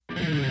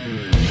Ready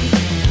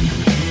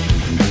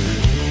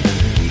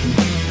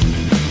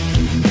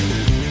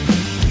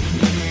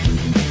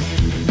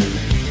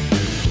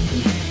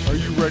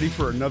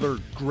for another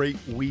great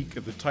week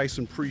of the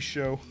Tyson Priest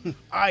Show?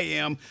 I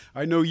am.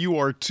 I know you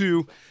are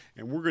too.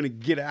 And we're going to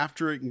get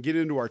after it and get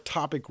into our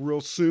topic real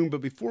soon.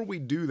 But before we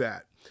do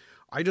that,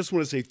 I just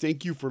want to say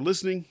thank you for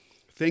listening.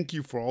 Thank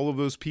you for all of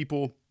those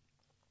people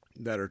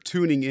that are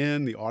tuning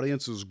in. The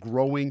audience is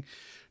growing.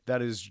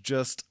 That is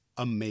just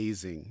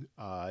amazing.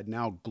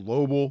 Now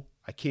global.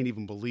 I can't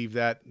even believe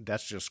that.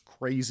 That's just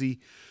crazy.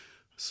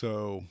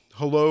 So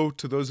hello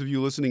to those of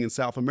you listening in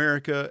South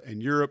America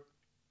and Europe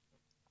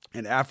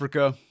and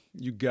Africa.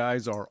 You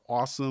guys are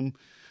awesome.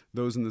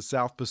 Those in the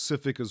South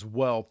Pacific as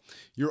well.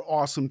 You're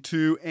awesome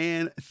too.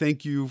 And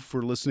thank you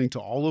for listening to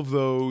all of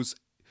those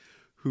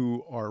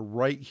who are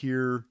right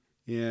here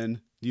in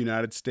the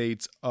United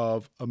States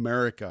of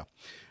America.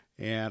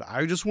 And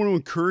I just want to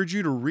encourage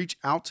you to reach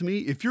out to me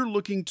if you're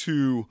looking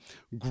to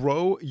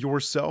grow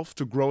yourself,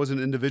 to grow as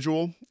an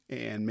individual,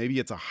 and maybe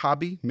it's a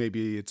hobby,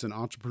 maybe it's an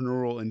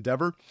entrepreneurial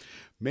endeavor,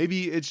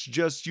 maybe it's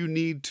just you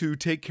need to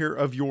take care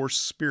of your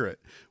spirit,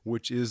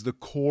 which is the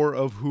core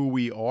of who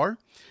we are.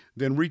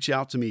 Then reach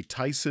out to me,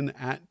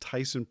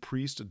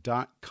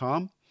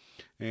 Tyson@TysonPriest.com,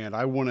 and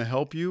I want to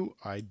help you.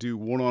 I do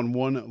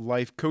one-on-one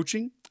life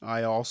coaching.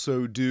 I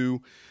also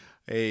do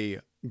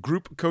a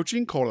group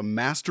coaching called a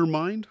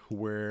mastermind,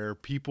 where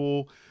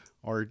people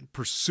are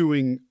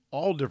pursuing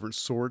all different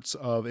sorts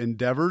of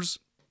endeavors,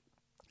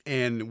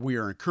 and we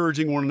are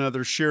encouraging one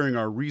another, sharing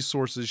our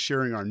resources,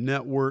 sharing our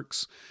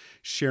networks,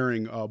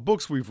 sharing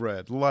books we've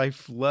read,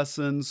 life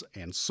lessons,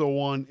 and so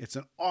on. It's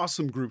an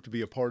awesome group to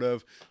be a part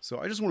of. So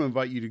I just want to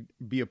invite you to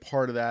be a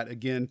part of that.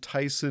 Again,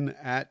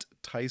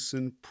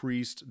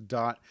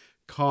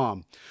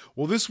 Tyson@TysonPriest.com.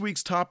 Well, this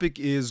week's topic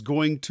is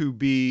going to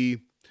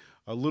be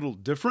a little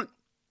different.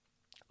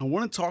 I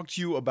want to talk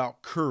to you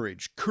about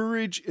courage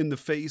in the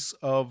face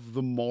of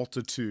the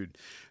multitude.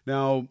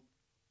 Now,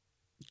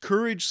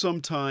 courage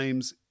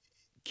sometimes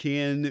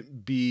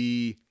can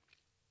be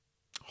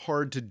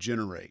hard to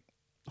generate,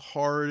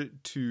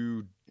 hard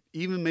to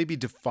even maybe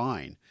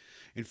define.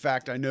 In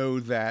fact, I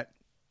know that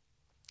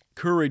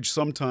courage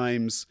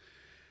sometimes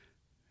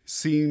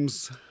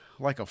seems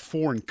like a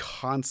foreign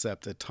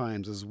concept at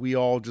times, as we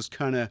all just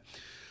kind of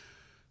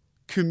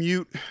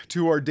commute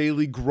to our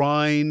daily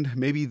grind.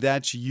 Maybe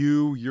that's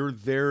you. You're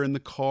there in the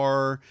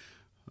car,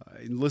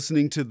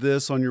 listening to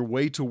this on your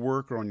way to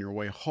work or on your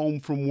way home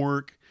from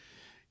work.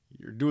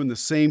 You're doing the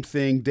same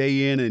thing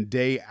day in and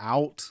day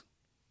out.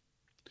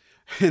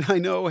 And I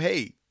know,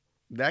 hey,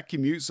 that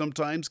commute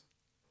sometimes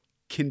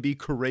can be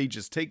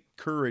courageous. Take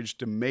courage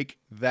to make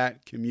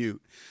that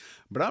commute.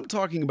 But I'm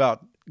talking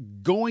about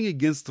going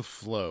against the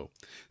flow,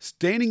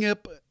 standing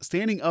up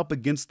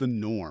against the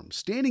norm,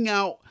 standing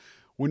out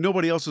when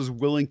nobody else is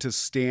willing to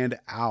stand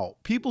out.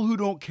 People who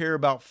don't care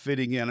about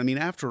fitting in. I mean,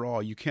 after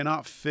all, you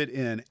cannot fit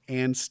in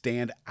and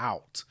stand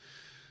out.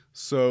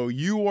 So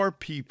you are a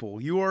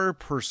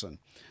person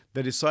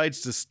that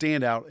decides to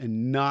stand out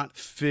and not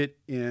fit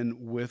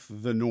in with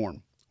the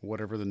norm.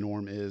 Whatever the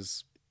norm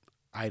is,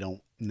 I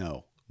don't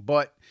know.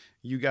 But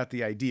you got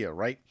the idea,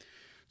 right?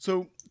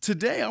 So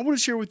today I want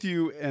to share with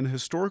you an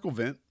historical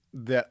event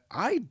that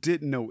I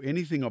didn't know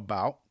anything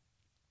about.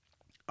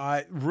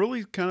 It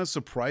really kind of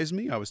surprised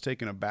me. I was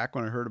taken aback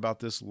when I heard about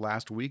this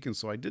last week, and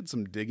so I did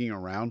some digging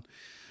around.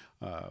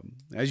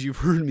 As you've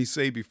heard me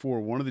say before,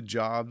 one of the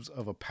jobs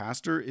of a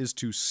pastor is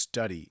to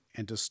study,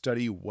 and to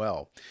study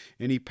well.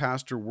 Any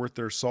pastor worth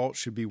their salt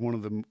should be one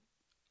of the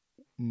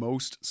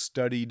most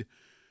studied,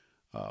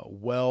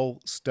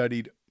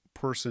 well-studied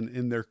person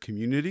in their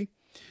community.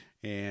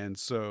 And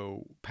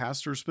so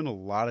pastors spend a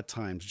lot of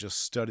times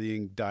just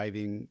studying,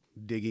 diving,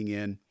 digging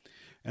in.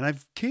 And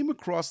I've came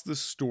across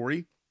this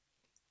story,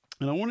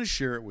 and I want to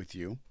share it with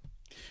you.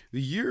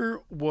 The year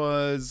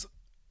was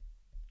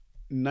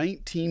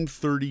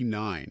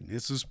 1939.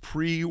 This is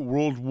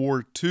pre-World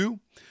War II.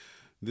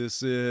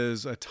 This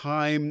is a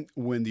time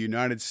when the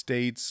United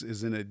States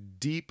is in a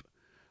deep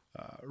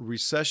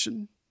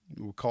recession.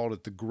 We called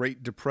it the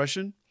Great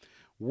Depression.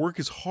 Work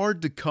is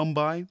hard to come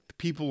by.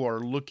 People are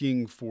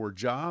looking for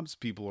jobs.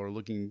 People are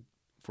looking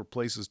for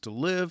places to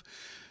live.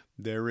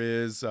 There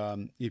is,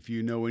 if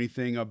you know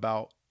anything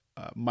about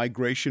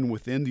migration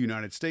within the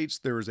United States,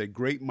 there is a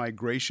great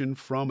migration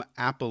from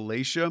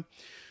Appalachia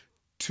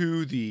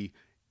to the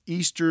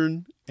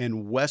eastern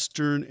and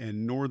western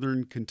and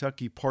northern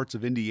Kentucky parts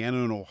of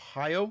Indiana and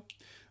Ohio.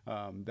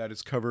 That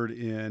is covered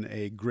in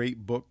a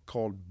great book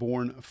called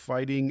Born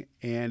Fighting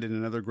and in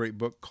another great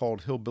book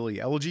called Hillbilly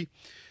Elegy.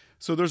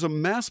 So there's a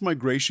mass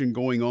migration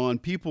going on.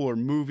 People are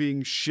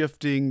moving,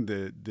 shifting.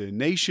 The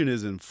nation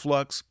is in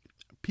flux.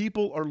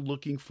 People are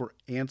looking for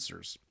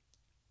answers.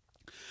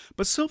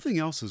 But something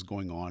else is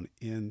going on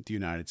in the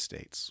United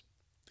States.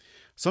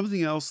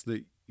 Something else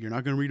that you're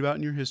not going to read about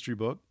in your history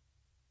book.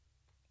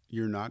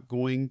 You're not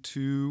going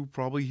to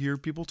probably hear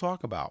people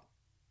talk about.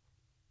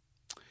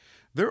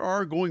 There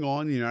are going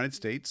on in the United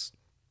States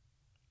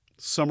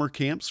summer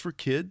camps for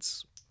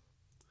kids.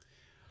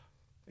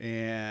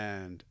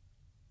 And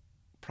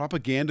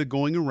propaganda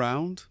going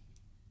around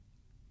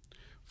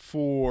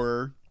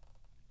for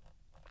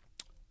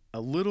a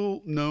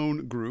little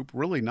known group,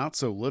 really not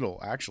so little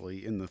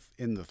actually, in the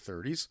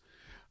 30s.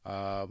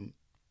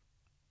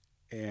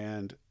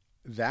 And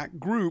that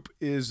group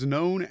is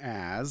known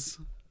as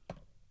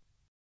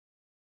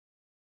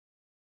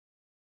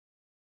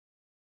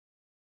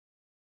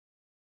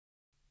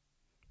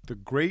the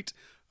Great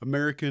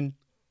American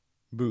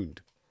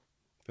Bund.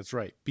 That's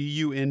right,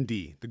 BUND,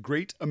 the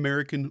Great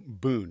American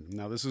Bund.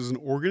 Now, this is an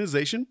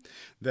organization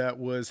that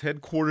was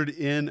headquartered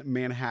in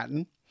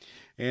Manhattan,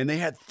 and they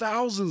had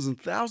thousands and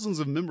thousands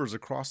of members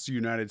across the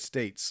United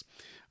States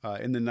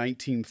in the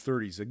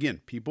 1930s.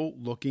 Again, people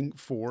looking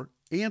for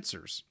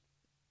answers.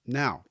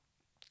 Now,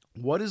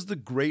 what is the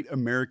Great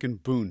American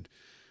Bund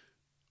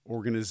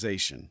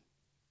organization?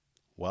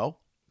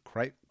 Well,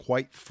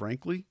 quite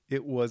frankly,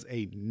 it was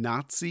a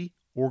Nazi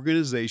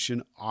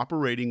organization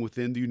operating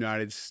within the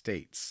United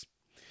States.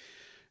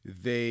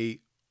 They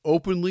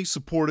openly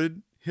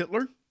supported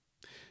Hitler.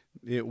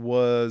 It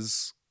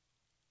was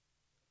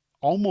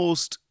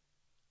almost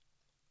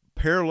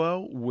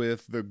parallel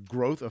with the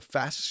growth of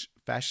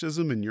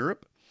fascism in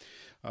Europe.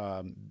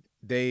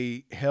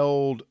 They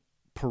held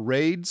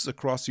parades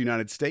across the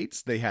United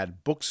States. They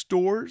had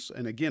bookstores.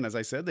 And again, as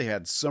I said, they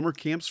had summer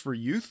camps for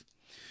youth.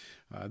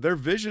 Their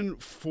vision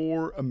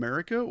for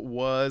America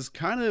was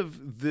kind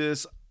of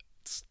this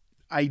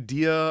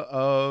idea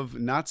of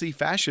Nazi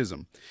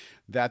fascism,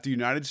 that the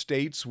United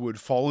States would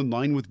fall in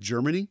line with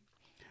Germany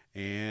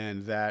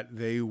and that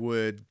they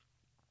would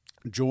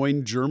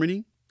join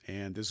Germany.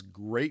 And this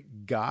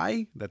great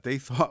guy that they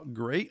thought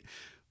great,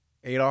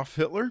 Adolf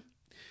Hitler,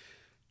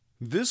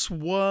 this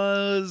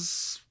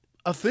was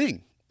a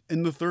thing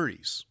in the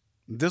 30s.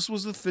 This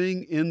was a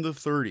thing in the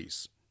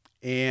 30s.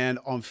 And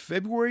on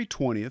February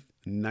 20th,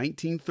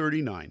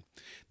 1939,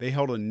 they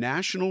held a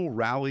national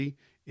rally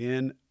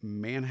in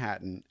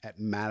Manhattan at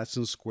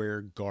Madison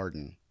Square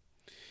Garden.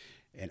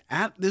 And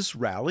at this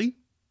rally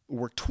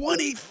were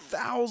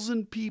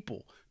 20,000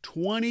 people.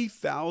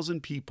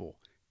 20,000 people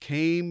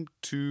came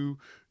to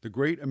the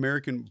Great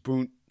American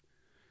Bund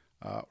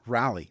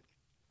rally.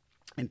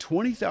 And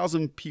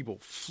 20,000 people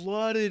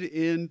flooded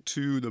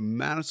into the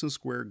Madison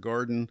Square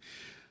Garden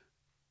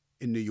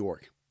in New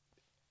York.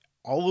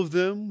 All of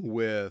them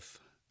with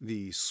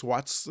the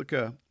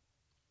swastika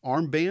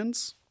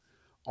armbands,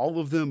 all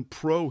of them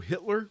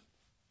pro-Hitler.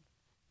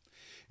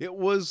 It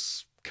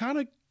was kind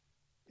of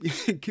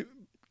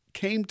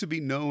came to be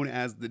known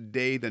as the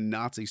day the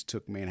Nazis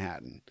took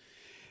Manhattan.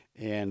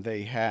 And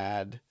they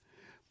had,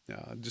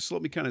 just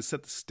let me kind of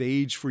set the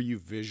stage for you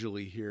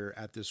visually here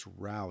at this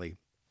rally.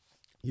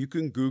 You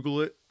can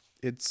Google it.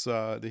 It's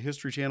the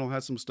History Channel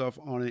has some stuff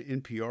on it.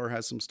 NPR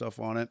has some stuff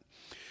on it.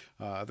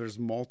 There's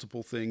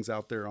multiple things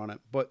out there on it.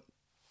 But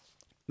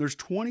there's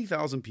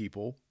 20,000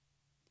 people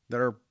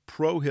that are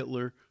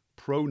pro-Hitler,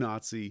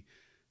 pro-Nazi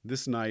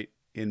this night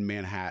in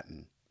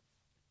Manhattan.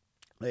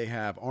 They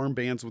have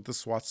armbands with the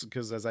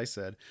swastikas, as I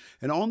said.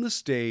 And on the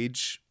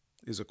stage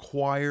is a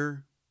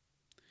choir.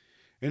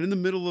 And in the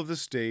middle of the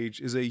stage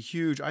is a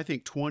huge, I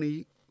think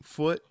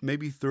 20-foot,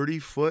 maybe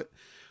 30-foot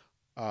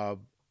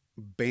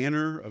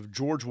banner of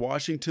George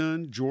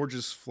Washington. George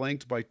is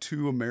flanked by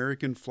two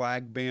American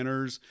flag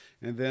banners.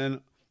 And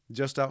then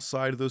just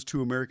outside of those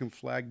two American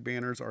flag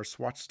banners are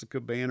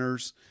swastika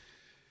banners.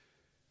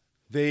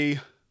 They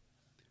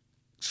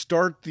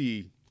start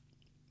this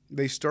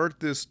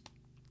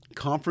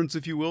conference,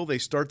 if you will. They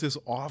start this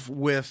off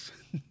with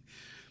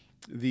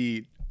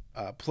the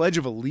Pledge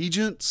of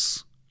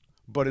Allegiance,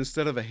 but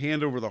instead of a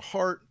hand over the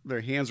heart,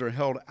 their hands are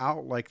held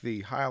out like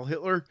the Heil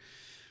Hitler.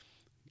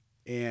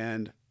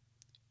 And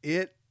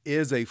it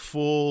is a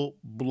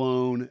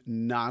full-blown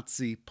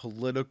Nazi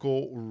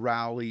political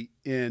rally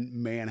in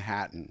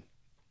Manhattan.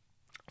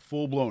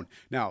 Full-blown.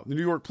 Now, the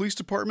New York Police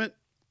Department,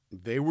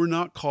 they were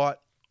not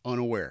caught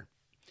unaware.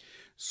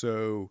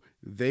 So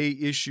they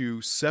issue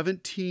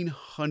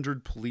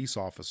 1,700 police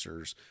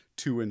officers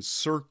to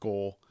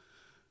encircle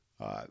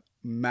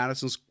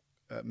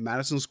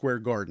Madison Square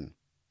Garden.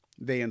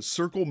 They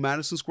encircle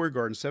Madison Square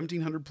Garden,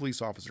 1,700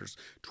 police officers,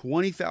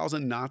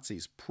 20,000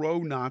 Nazis,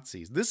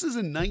 pro-Nazis. This is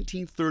in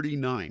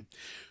 1939.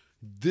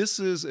 This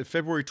is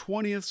February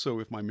 20th, so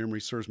if my memory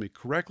serves me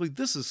correctly,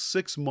 this is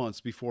 6 months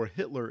before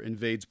Hitler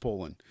invades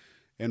Poland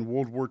and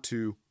World War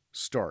II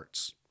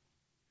starts.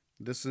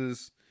 This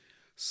is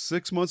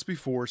 6 months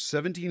before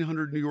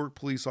 1,700 New York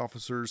police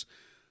officers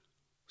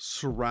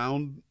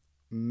surround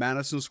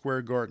Madison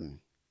Square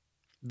Garden.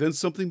 Then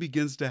something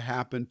begins to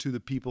happen to the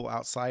people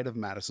outside of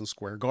Madison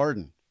Square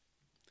Garden.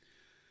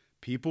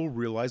 People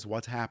realize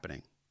what's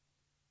happening.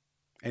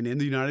 And in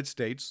the United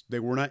States, they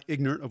were not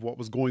ignorant of what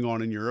was going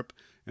on in Europe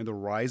and the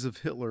rise of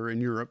Hitler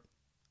in Europe.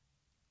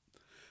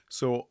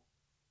 So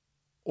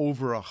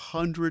over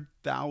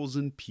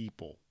 100,000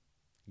 people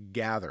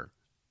gather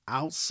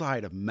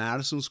outside of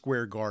Madison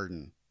Square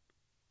Garden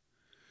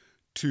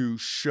to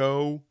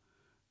show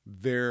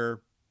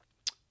their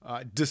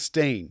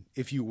disdain,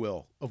 if you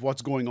will, of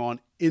what's going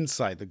on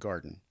inside the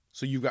garden.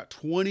 So you've got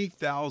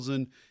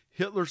 20,000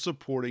 Hitler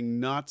supporting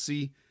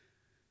Nazi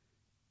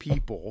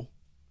people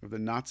of the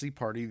Nazi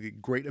Party, the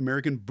Great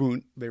American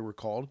Bund, they were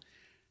called.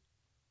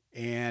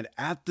 And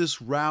at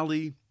this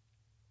rally,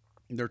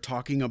 they're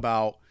talking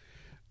about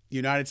the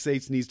United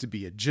States needs to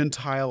be a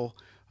Gentile,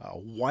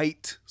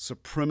 white,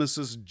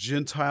 supremacist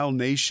Gentile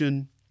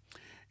nation.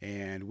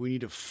 And we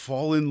need to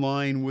fall in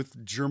line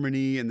with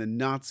Germany and the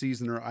Nazis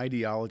and their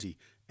ideology.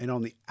 And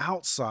on the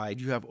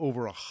outside, you have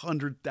over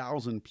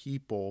 100,000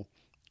 people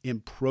in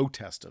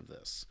protest of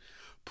this,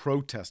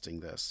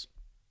 protesting this.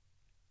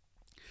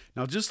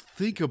 Now, just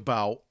think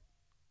about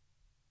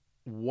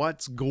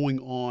what's going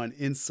on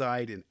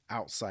inside and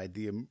outside,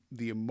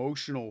 the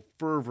emotional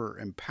fervor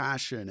and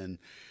passion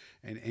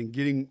and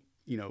getting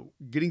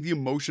the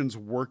emotions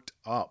worked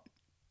up,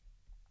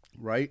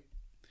 right?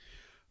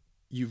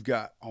 You've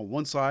got on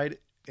one side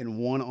and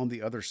one on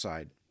the other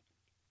side.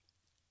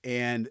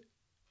 And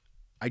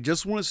I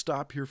just want to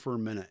stop here for a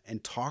minute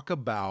and talk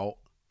about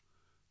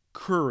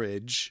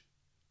courage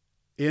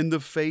in the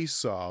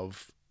face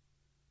of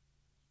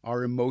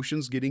our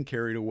emotions getting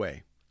carried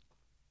away.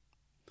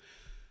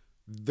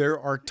 There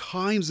are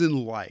times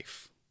in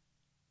life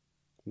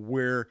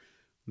where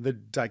the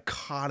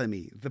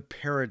dichotomy, the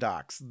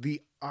paradox,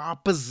 the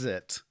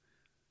opposite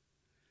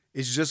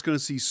is just going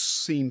to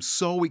seem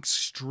so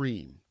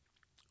extreme,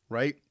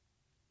 right?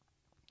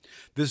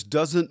 This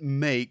doesn't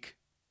make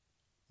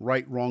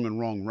right, wrong, and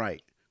wrong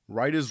right.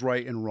 Right is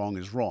right and wrong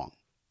is wrong.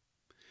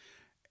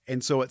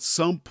 And so at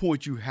some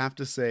point you have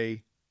to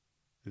say,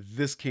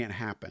 this can't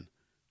happen.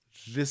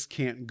 This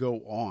can't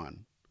go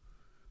on,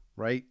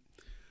 right?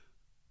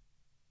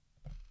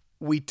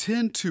 We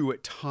tend to,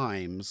 at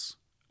times,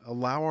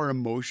 allow our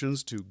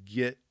emotions to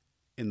get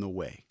in the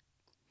way.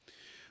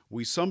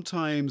 We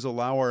sometimes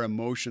allow our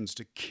emotions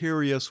to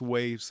carry us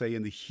away, say,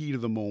 in the heat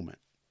of the moment,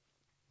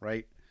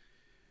 right?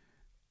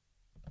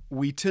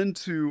 We tend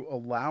to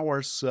allow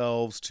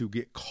ourselves to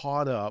get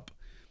caught up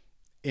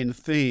in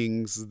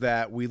things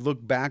that we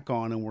look back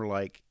on and we're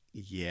like,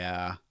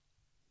 yeah,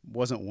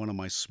 wasn't one of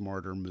my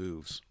smarter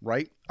moves,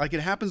 right? Like it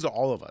happens to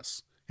all of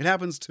us. It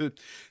happens to,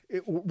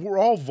 we're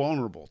all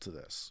vulnerable to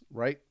this,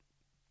 right?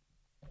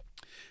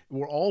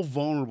 We're all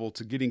vulnerable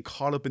to getting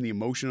caught up in the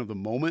emotion of the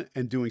moment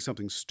and doing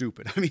something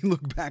stupid. I mean,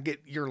 look back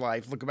at your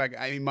life,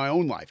 my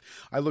own life.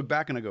 I look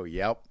back and I go,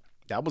 yep,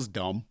 that was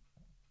dumb.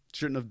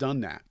 Shouldn't have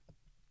done that.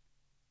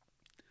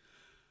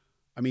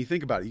 I mean,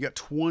 think about it. You got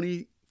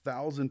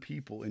 20,000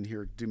 people in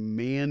here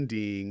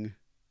demanding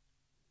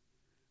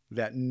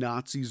that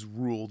Nazis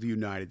rule the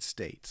United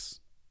States.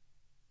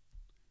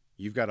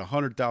 You've got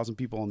 100,000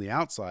 people on the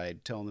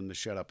outside telling them to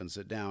shut up and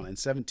sit down, and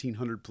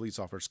 1,700 police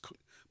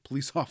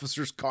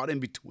officers caught in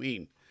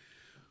between.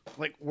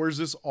 Like, where's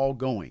this all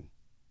going?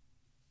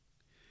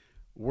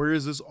 Where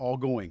is this all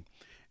going?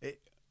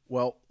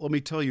 Well, let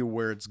me tell you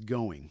where it's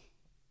going.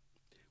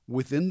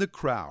 Within the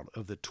crowd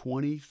of the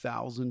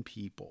 20,000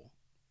 people,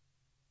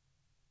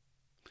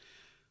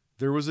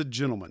 there was a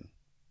gentleman,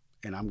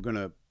 and I'm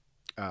gonna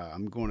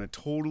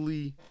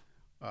totally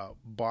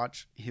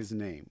botch his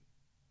name.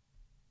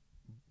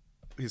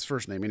 His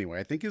first name, anyway.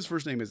 I think his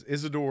first name is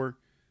Isidore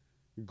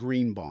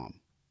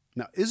Greenbaum.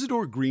 Now,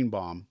 Isidore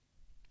Greenbaum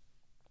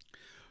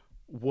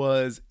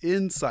was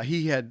inside.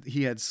 He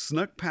had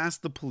snuck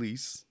past the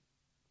police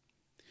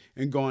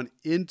and gone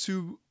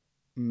into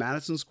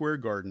Madison Square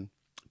Garden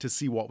to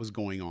see what was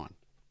going on.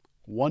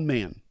 One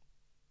man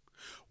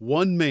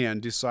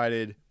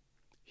decided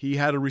he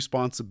had a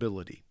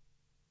responsibility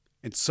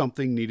and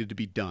something needed to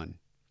be done.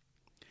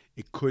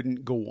 It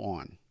couldn't go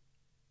on.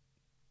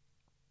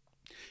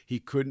 He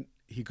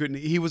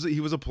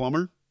was a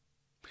plumber.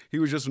 He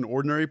was just an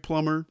ordinary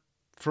plumber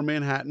from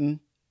Manhattan.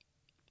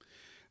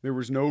 There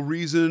was no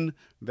reason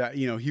that,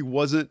 he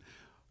wasn't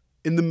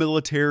in the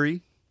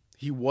military.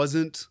 He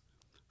wasn't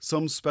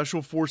some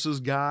special forces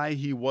guy.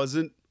 He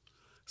wasn't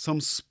some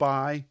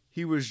spy.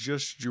 He was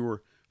just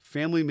your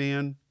family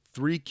man,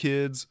 3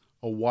 kids,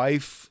 a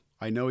wife.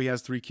 I know he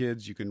has 3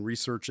 kids. You can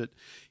research it.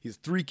 He has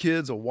 3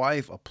 kids, a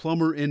wife, a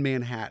plumber in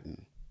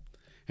Manhattan.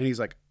 And he's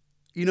like,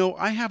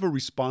 I have a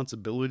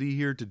responsibility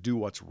here to do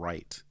what's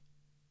right.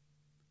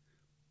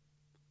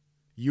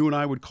 You and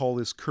I would call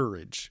this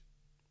courage.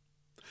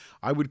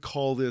 I would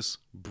call this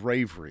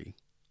bravery.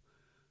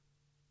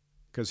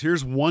 Because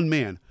here's one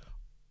man.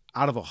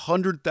 Out of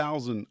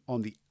 100,000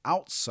 on the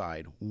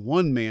outside,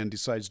 one man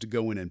decides to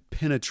go in and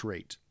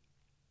penetrate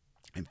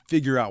and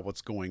figure out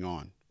what's going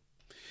on.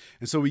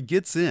 And so he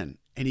gets in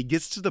and he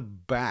gets to the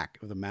back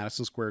of the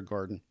Madison Square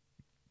Garden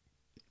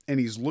and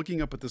he's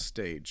looking up at the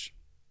stage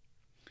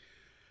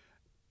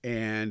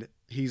and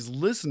he's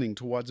listening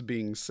to what's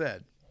being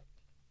said.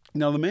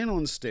 Now, the man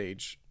on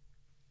stage,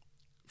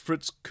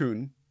 Fritz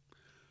Kuhn,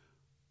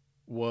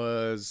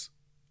 was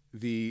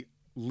the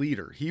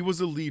leader. He was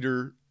the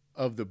leader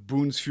of the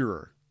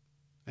Bundesführer,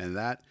 and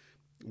that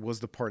was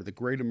the party, the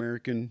Great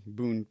American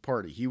Bund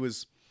Party. He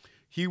was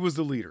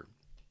the leader.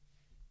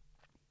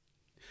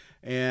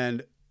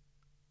 And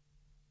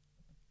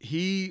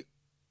he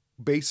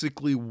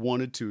basically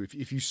wanted to,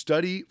 if you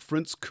study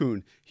Fritz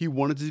Kuhn, he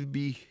wanted to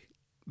be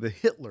the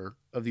Hitler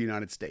of the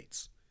United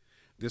States.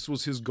 This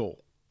was his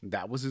goal.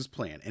 That was his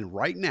plan. And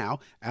right now,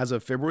 as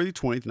of February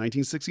 20th,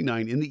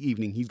 1969, in the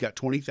evening, he's got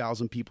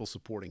 20,000 people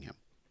supporting him.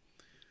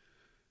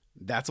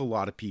 That's a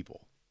lot of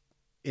people.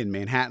 In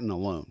Manhattan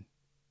alone,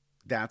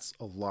 that's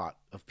a lot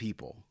of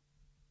people.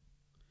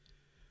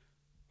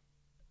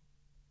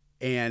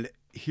 And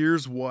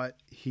here's what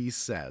he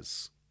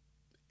says.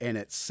 And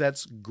it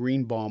sets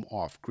Greenbaum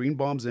off.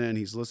 Greenbaum's in.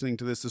 He's listening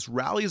to this. This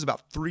rally is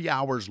about 3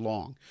 hours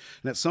long.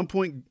 And at some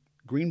point,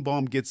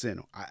 Greenbaum gets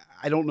in.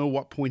 I don't know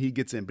what point he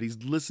gets in, but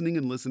he's listening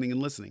and listening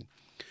and listening.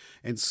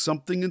 And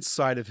something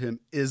inside of him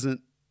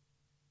isn't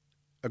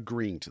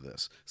agreeing to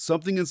this.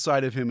 Something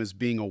inside of him is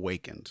being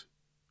awakened,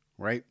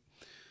 right?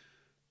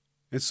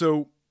 And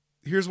so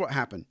here's what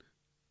happened.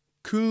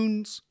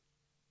 Coons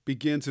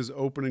begins his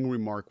opening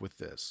remark with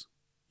this.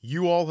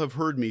 You all have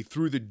heard me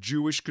through the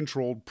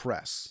Jewish-controlled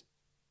press.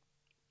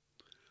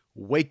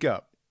 Wake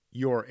up,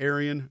 you are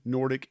Aryan,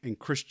 Nordic, and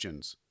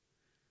Christians,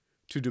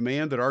 to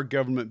demand that our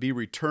government be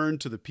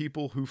returned to the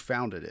people who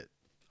founded it.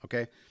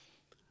 Okay?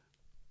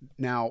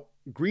 Now,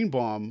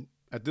 Greenbaum,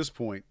 at this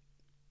point,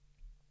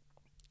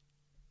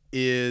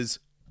 is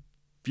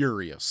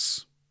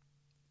furious.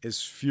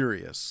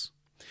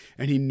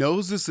 And he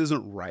knows this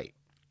isn't right.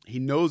 He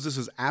knows this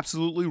is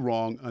absolutely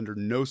wrong. Under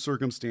no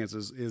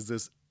circumstances is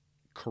this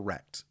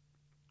correct.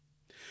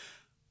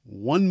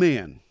 One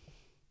man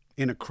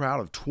in a crowd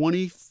of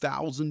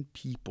 20,000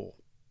 people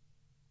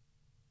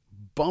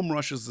bum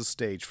rushes the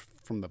stage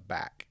from the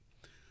back,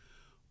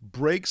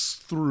 breaks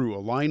through a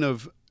line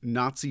of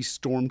Nazi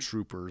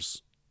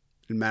stormtroopers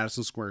in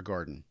Madison Square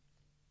Garden,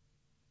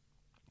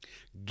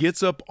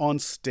 gets up on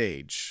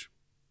stage,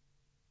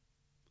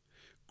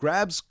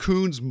 grabs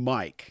Coons'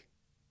 mic,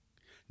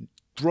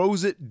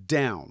 throws it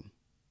down,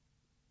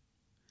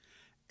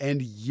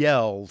 and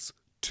yells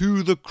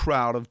to the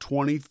crowd of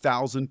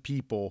 20,000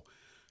 people,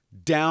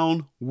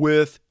 down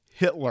with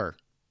Hitler.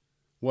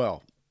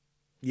 Well,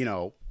 you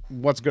know,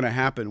 what's going to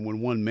happen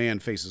when one man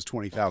faces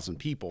 20,000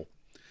 people?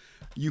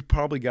 You've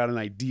probably got an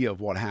idea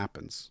of what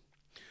happens.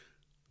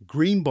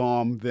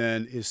 Greenbaum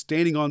then is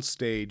standing on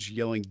stage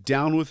yelling,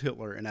 down with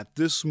Hitler. And at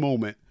this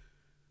moment,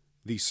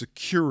 the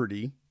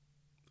security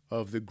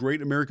of the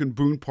Great American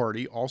Boon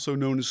Party, also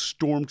known as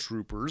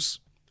stormtroopers,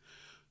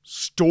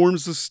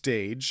 storms the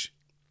stage,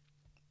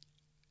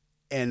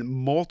 and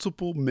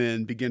multiple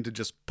men begin to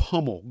just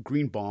pummel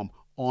Greenbaum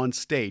on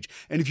stage.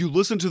 And if you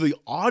listen to the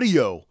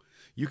audio,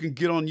 you can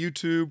get on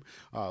YouTube,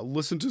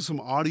 listen to some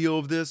audio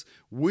of this.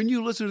 When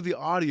you listen to the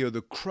audio,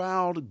 the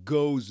crowd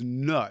goes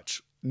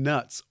nuts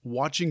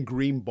watching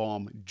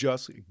Greenbaum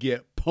just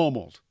get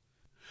pummeled.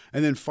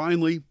 And then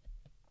finally,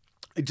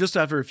 just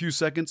after a few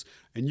seconds,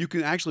 and you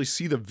can actually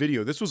see the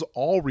video. This was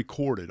all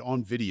recorded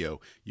on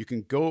video. You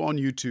can go on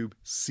YouTube,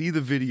 see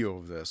the video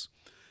of this.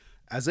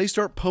 As they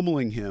start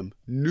pummeling him,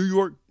 New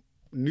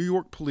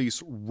York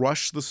police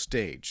rush the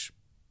stage.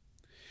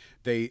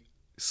 They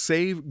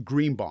save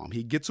Greenbaum.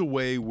 He gets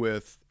away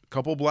with a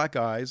couple black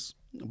eyes,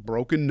 a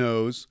broken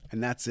nose,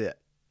 and that's it.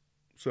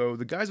 So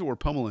the guys that were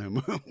pummeling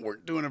him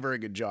weren't doing a very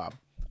good job,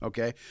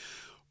 okay?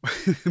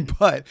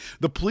 But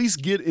the police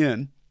get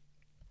in,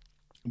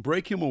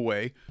 break him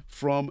away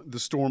from the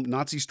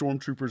Nazi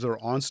stormtroopers that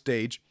are on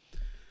stage.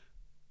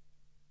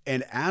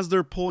 And as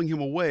they're pulling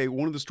him away,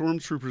 one of the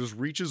stormtroopers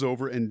reaches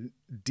over and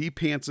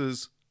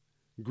de-pantses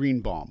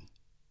Greenbaum.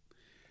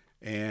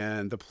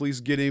 And the police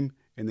get him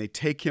and they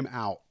take him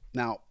out.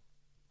 Now,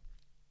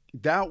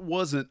 that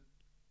wasn't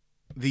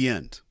the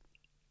end.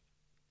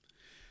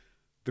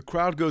 The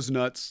crowd goes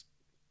nuts,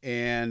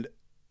 and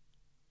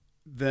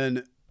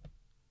then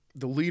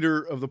the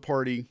leader of the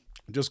party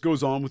just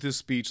goes on with his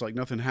speech like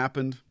nothing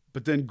happened.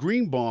 But then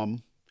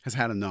Greenbaum has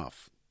had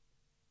enough.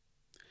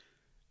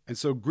 And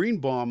so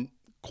Greenbaum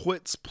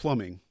quits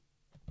plumbing,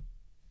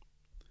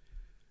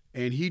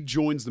 and he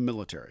joins the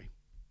military.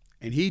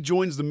 And he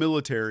joins the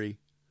military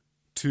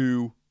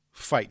to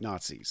fight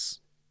Nazis,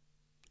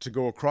 to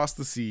go across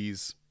the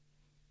seas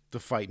to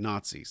fight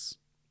Nazis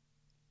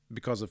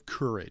because of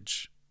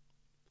courage.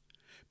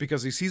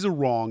 Because he sees a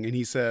wrong and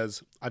he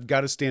says, I've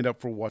got to stand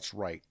up for what's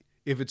right.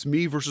 If it's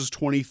me versus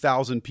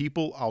 20,000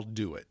 people, I'll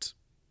do it.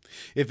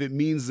 If it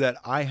means that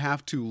I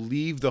have to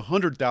leave the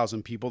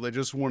 100,000 people that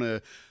just want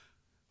to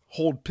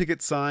hold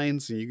picket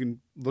signs, and you can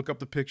look up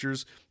the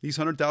pictures, these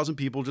 100,000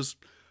 people just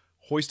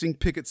hoisting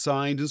picket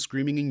signs and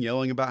screaming and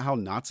yelling about how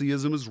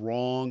Nazism is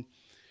wrong.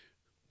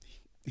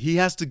 He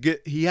has to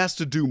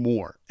do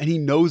more, and he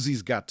knows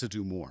he's got to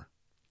do more.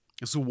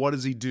 And so what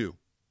does he do?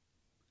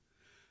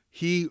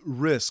 He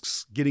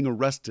risks getting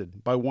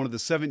arrested by one of the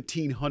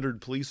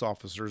 1,700 police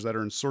officers that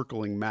are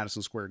encircling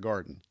Madison Square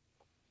Garden.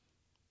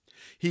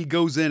 He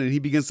goes in and he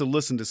begins to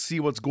listen to see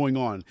what's going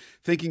on,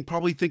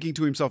 probably thinking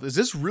to himself, is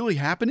this really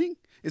happening?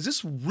 Is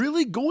this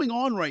really going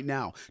on right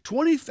now?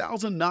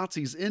 20,000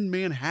 Nazis in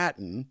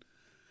Manhattan,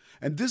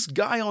 and this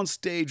guy on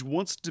stage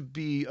wants to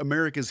be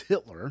America's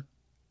Hitler.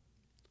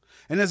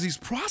 And as he's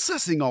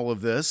processing all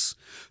of this,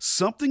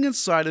 something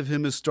inside of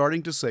him is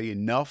starting to say,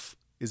 enough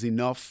is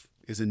enough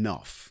is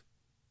enough.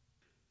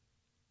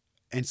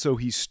 And so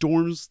he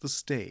storms the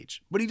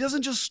stage. But he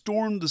doesn't just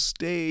storm the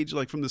stage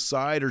like from the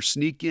side or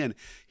sneak in.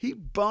 He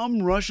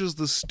bum rushes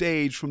the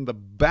stage from the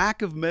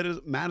back of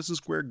Madison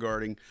Square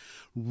Garden,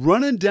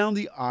 running down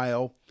the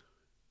aisle,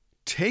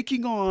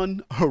 taking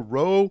on a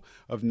row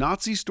of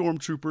Nazi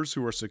stormtroopers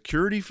who are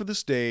security for the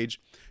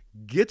stage,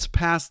 gets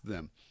past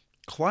them,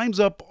 climbs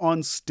up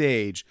on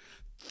stage,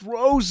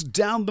 throws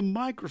down the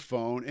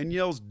microphone, and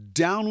yells,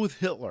 "Down with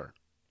Hitler,"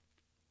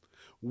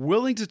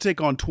 willing to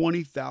take on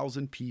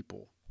 20,000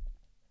 people.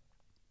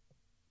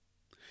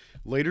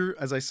 Later,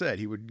 as I said,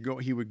 he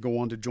would go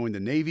on to join the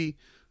Navy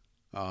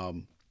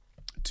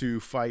to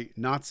fight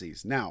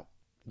Nazis. Now,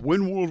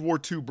 when World War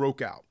II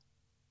broke out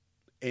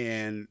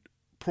and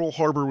Pearl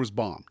Harbor was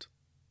bombed,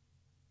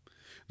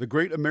 the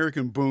Great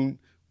American Boom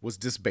was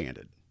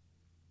disbanded.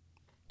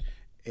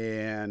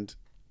 And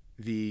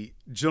the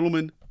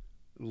gentleman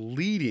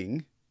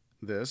leading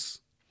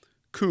this,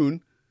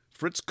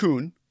 Fritz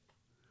Kuhn,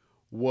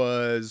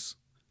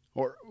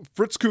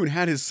 Fritz Kuhn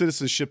had his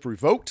citizenship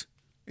revoked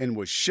and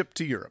was shipped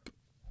to Europe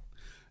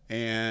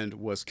and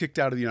was kicked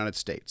out of the United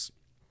States.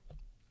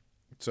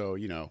 So,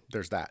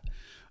 there's that,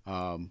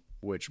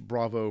 which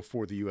bravo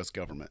for the U.S.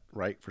 government,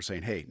 right? For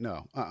saying, hey,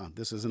 no,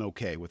 this isn't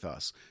okay with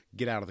us.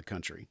 Get out of the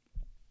country.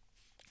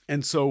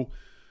 And so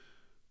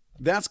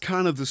that's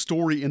kind of the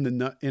story in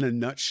a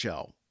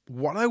nutshell.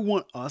 What I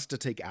want us to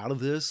take out of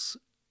this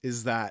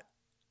is that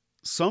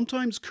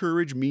sometimes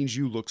courage means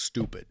you look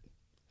stupid.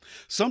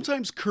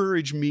 Sometimes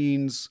courage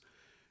means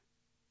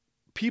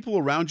people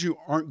around you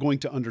aren't going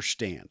to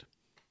understand.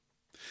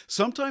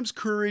 Sometimes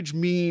courage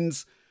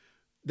means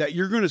that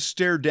you're going to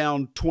stare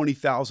down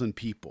 20,000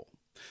 people.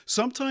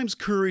 Sometimes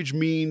courage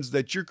means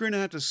that you're going to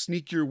have to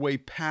sneak your way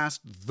past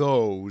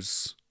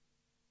those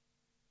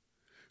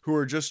who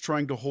are just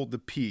trying to hold the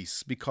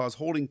peace, because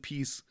holding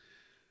peace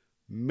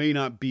may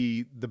not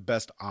be the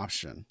best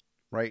option,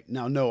 right?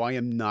 Now, no, I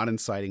am not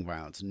inciting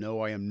violence.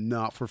 No, I am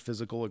not for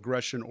physical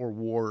aggression or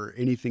war or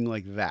anything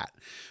like that.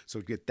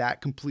 So get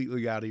that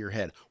completely out of your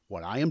head.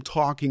 What I am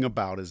talking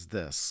about is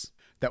this,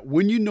 that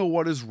when you know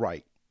what is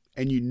right,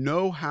 and you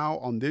know how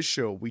on this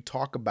show we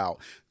talk about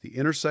the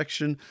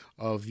intersection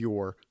of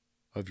your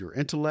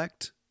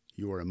intellect,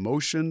 your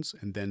emotions,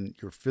 and then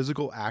your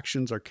physical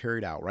actions are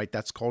carried out, right?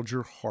 That's called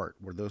your heart,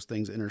 where those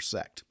things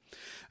intersect.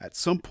 At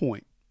some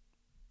point,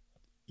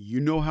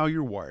 you know how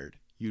you're wired.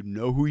 You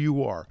know who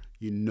you are.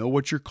 You know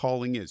what your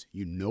calling is.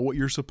 You know what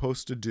you're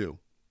supposed to do.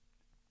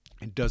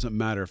 It doesn't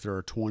matter if there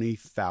are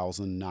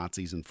 20,000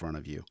 Nazis in front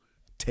of you.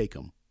 Take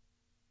them.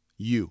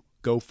 You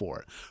go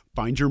for it.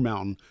 Find your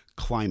mountain,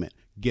 climb it,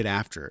 get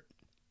after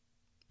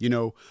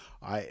it.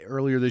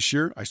 Earlier this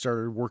year, I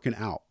started working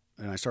out,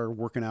 and I started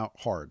working out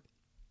hard.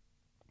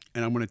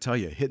 And I'm going to tell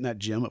you, hitting that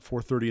gym at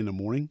 4:30 in the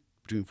morning,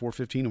 between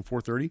 4:15 and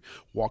 4:30,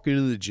 walking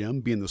into the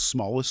gym, being the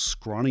smallest,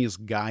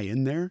 scrawniest guy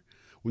in there,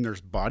 when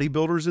there's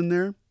bodybuilders in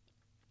there,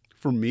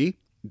 for me,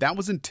 that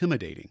was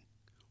intimidating,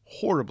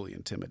 horribly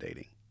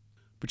intimidating.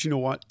 But you know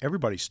what?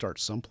 Everybody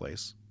starts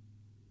someplace.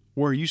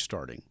 Where are you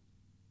starting?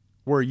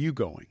 Where are you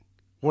going?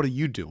 What are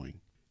you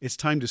doing? It's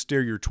time to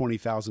stare your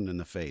 20,000 in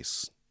the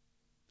face.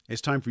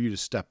 It's time for you to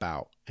step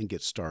out and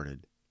get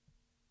started.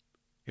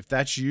 If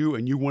that's you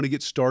and you want to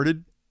get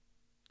started,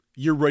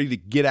 you're ready to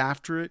get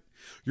after it.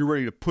 You're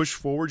ready to push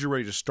forward. You're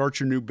ready to start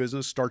your new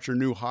business, start your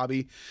new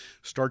hobby,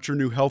 start your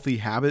new healthy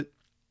habit.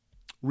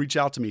 Reach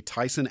out to me,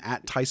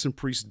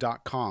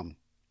 Tyson@TysonPriest.com.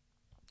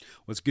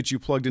 Let's get you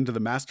plugged into the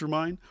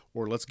mastermind,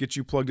 or let's get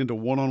you plugged into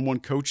one-on-one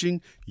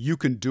coaching. You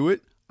can do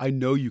it. I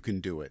know you can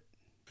do it.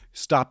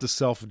 Stop the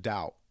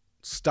self-doubt.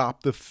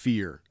 Stop the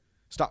fear.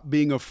 Stop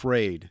being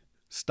afraid.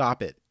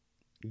 Stop it.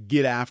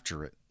 Get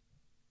after it.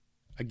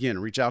 Again,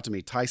 reach out to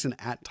me,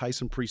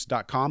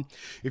 Tyson@TysonPriest.com.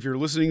 If you're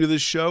listening to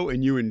this show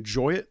and you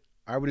enjoy it,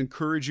 I would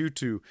encourage you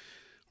to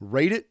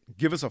rate it,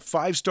 give us a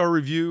 5-star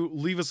review,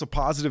 leave us a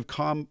positive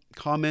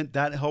comment.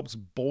 That helps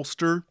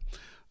bolster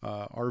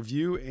our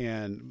view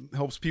and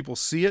helps people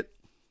see it.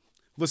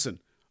 Listen,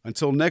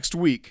 until next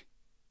week,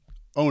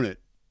 own it.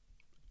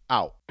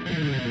 Out.